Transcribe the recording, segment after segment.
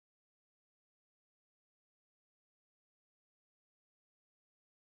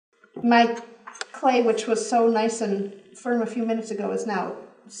My clay, which was so nice and firm a few minutes ago, is now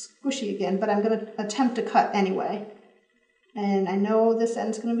squishy again, but I'm going to attempt to cut anyway. And I know this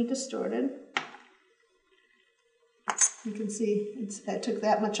end's going to be distorted. You can see I took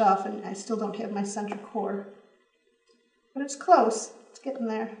that much off and I still don't have my center core. But it's close. It's getting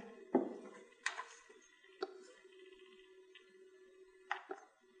there.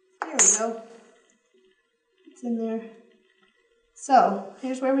 There we go. It's in there. So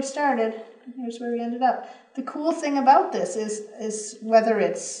here's where we started. Here's where we ended up. The cool thing about this is whether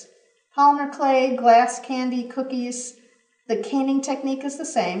it's polymer clay, glass candy, cookies, the caning technique is the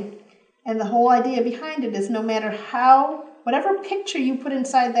same. And the whole idea behind it is no matter whatever picture you put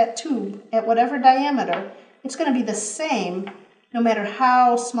inside that tube at whatever diameter, it's going to be the same no matter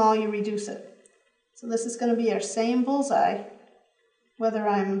how small you reduce it. So this is going to be our same bullseye, whether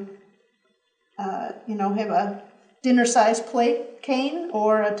I'm, have a dinner-sized plate cane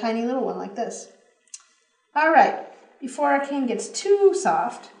or a tiny little one like this. All right, before our cane gets too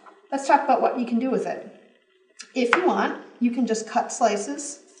soft, let's talk about what you can do with it. If you want, you can just cut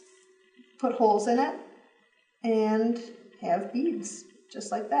slices, put holes in it, and have beads,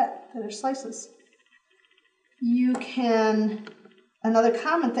 just like that are slices. You can, another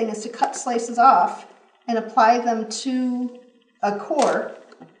common thing is to cut slices off and apply them to a core,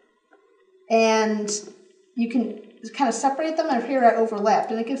 and you can kind of separate them, and here I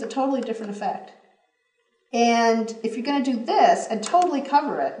overlapped, and it gives a totally different effect. And if you're going to do this and totally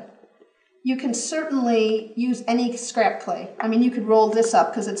cover it, you can certainly use any scrap clay. I mean, you could roll this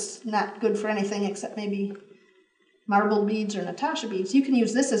up because it's not good for anything except maybe marble beads or Natasha beads. You can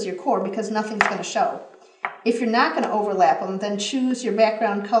use this as your core because nothing's going to show. If you're not going to overlap them, then choose your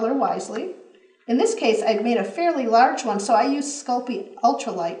background color wisely. In this case, I've made a fairly large one, so I use Sculpey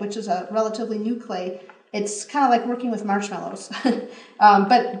Ultralight, which is a relatively new clay. It's kind of like working with marshmallows.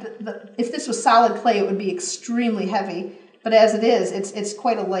 But if this was solid clay, it would be extremely heavy. But as it is, it's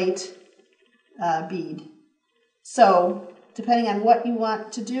quite a light bead. So depending on what you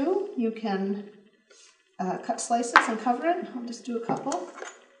want to do, you can cut slices and cover it. I'll just do a couple.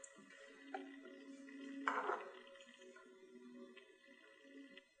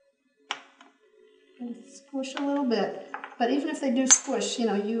 And squish a little bit. But even if they do squish,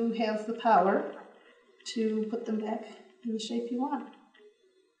 you have the power to put them back in the shape you want.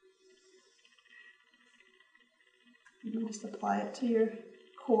 You can just apply it to your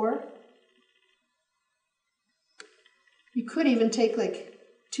core. You could even take like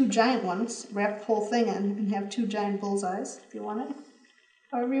 2 giant ones, wrap the whole thing in, and have 2 giant bullseyes if you wanted.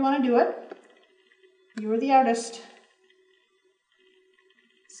 However you want to do it. You're the artist.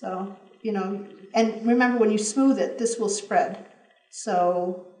 So, and remember when you smooth it, this will spread.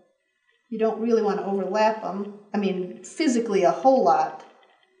 So you don't really want to overlap them. I mean, physically a whole lot,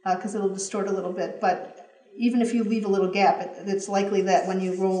 because it'll distort a little bit. But even if you leave a little gap, it's likely that when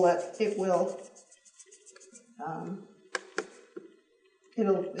you roll it, it will,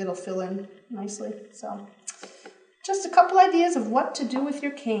 it'll fill in nicely. So, just a couple ideas of what to do with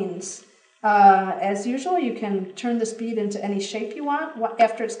your canes. As usual, you can turn this bead into any shape you want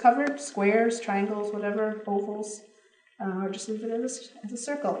after it's covered, squares, triangles, whatever, ovals, or just leave it as a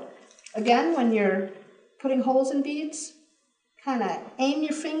circle. Again, when you're putting holes in beads, kind of aim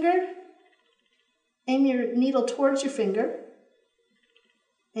your needle towards your finger,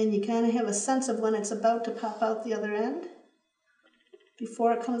 and you kind of have a sense of when it's about to pop out the other end.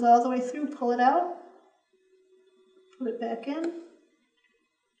 Before it comes all the way through, pull it out, put it back in,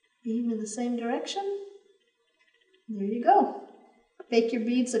 aim in the same direction. There you go. Bake your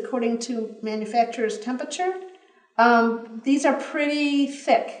beads according to manufacturer's temperature. These are pretty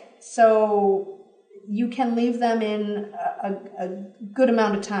thick, so you can leave them in a good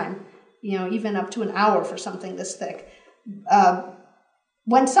amount of time, even up to an hour for something this thick.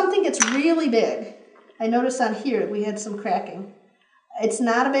 When something gets really big, I noticed on here we had some cracking. It's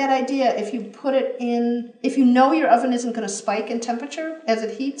not a bad idea if you put it in, if you know your oven isn't going to spike in temperature as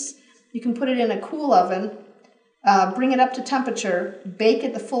it heats, you can put it in a cool oven, bring it up to temperature, bake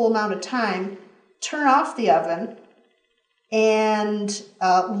it the full amount of time, turn off the oven, and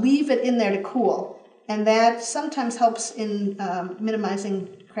leave it in there to cool. And that sometimes helps in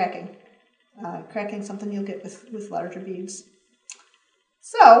minimizing cracking. Cracking something you'll get with larger beads.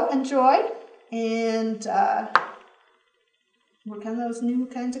 So enjoy and work on those new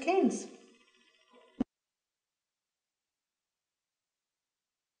kinds of canes.